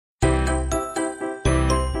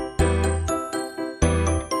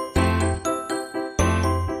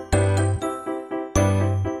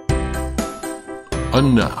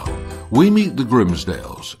And now, we meet the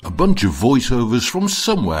Grimsdales, a bunch of voiceovers from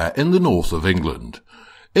somewhere in the north of England.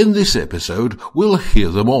 In this episode, we'll hear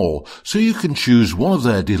them all, so you can choose one of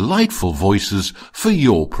their delightful voices for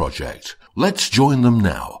your project. Let's join them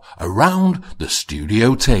now, around the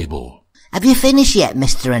studio table. Have you finished yet,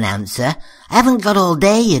 Mr. Announcer? I haven't got all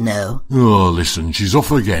day, you know. Oh, listen, she's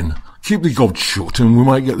off again. Keep the gob shut and we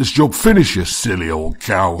might get this job finished, you silly old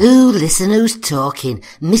cow. Ooh, listen who's talking.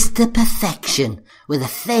 Mr. Perfection. With a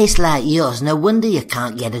face like yours, no wonder you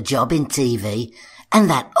can't get a job in TV. And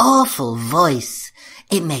that awful voice.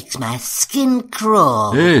 It makes my skin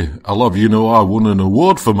crawl. Hey, I'll have you know I won an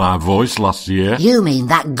award for my voice last year. You mean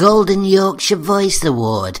that Golden Yorkshire Voice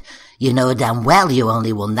Award? You know damn well you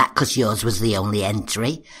only won that 'cause yours was the only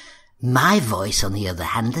entry. My voice, on the other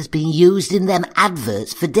hand, has been used in them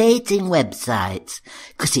adverts for dating websites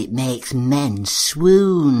 'cause it makes men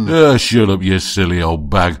swoon. Shut up, you silly old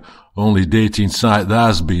bag. Only dating site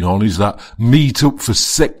there's been on is that Meet Up for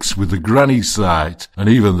Sex with the Granny site. And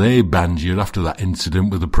even they banned you after that incident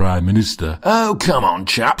with the Prime Minister. Oh, come on,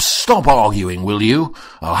 chaps. Stop arguing, will you?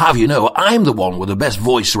 I'll have you know I'm the one with the best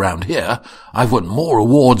voice around here. I've won more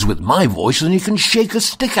awards with my voice than you can shake a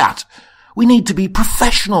stick at. We need to be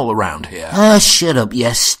professional around here. Shut up,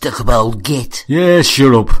 you stuck-up old git. Yeah,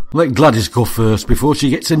 shut up. Let Gladys go first before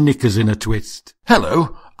she gets her knickers in a twist.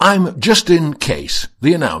 Hello, I'm Justin Case,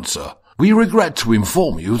 the announcer. We regret to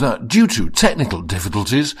inform you that due to technical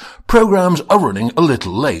difficulties, programs are running a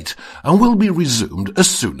little late and will be resumed as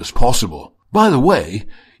soon as possible. By the way,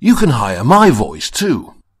 you can hire my voice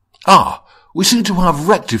too. We seem to have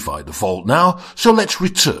rectified the fault now, so let's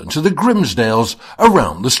return to the Grimsdales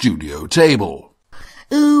around the studio table.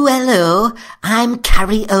 Ooh, hello, I'm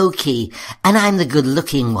Karaoke, and I'm the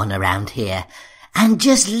good-looking one around here. And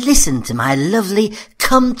just listen to my lovely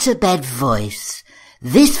come-to-bed voice.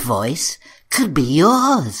 This voice could be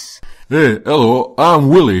yours. Hey, hello, I'm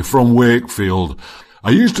Willie from Wakefield. I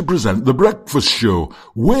used to present the breakfast show,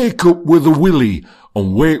 Wake Up with a Willie,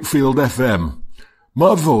 on Wakefield FM.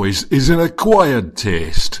 My voice is an acquired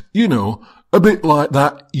taste. You know, a bit like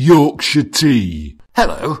that Yorkshire tea.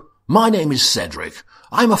 Hello, my name is Cedric.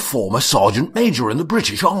 I'm a former Sergeant Major in the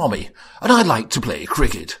British Army, and I like to play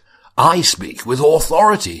cricket. I speak with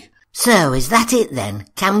authority. So, is that it then?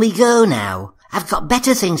 Can we go now? I've got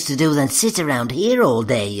better things to do than sit around here all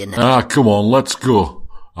day, you know. Come on, let's go.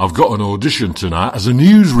 I've got an audition tonight as a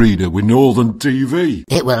newsreader with Northern TV.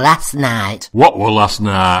 It were last night. What were last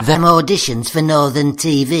night? Them auditions for Northern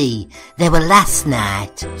TV. They were last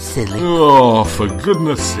night, silly. Oh, for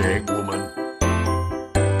goodness sake, woman.